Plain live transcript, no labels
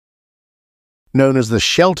known as the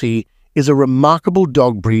Sheltie, is a remarkable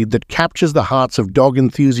dog breed that captures the hearts of dog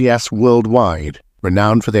enthusiasts worldwide.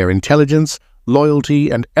 Renowned for their intelligence, loyalty,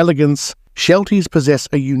 and elegance, Shelties possess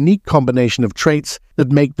a unique combination of traits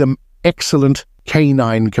that make them excellent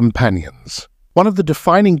canine companions. One of the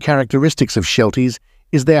defining characteristics of Shelties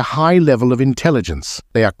is their high level of intelligence.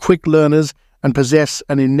 They are quick learners and possess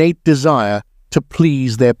an innate desire to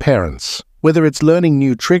please their parents. Whether it's learning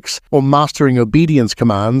new tricks or mastering obedience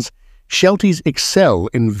commands, Shelties excel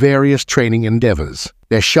in various training endeavors.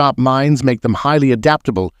 Their sharp minds make them highly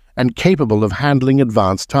adaptable and capable of handling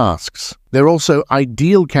advanced tasks. They're also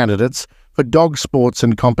ideal candidates for dog sports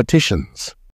and competitions.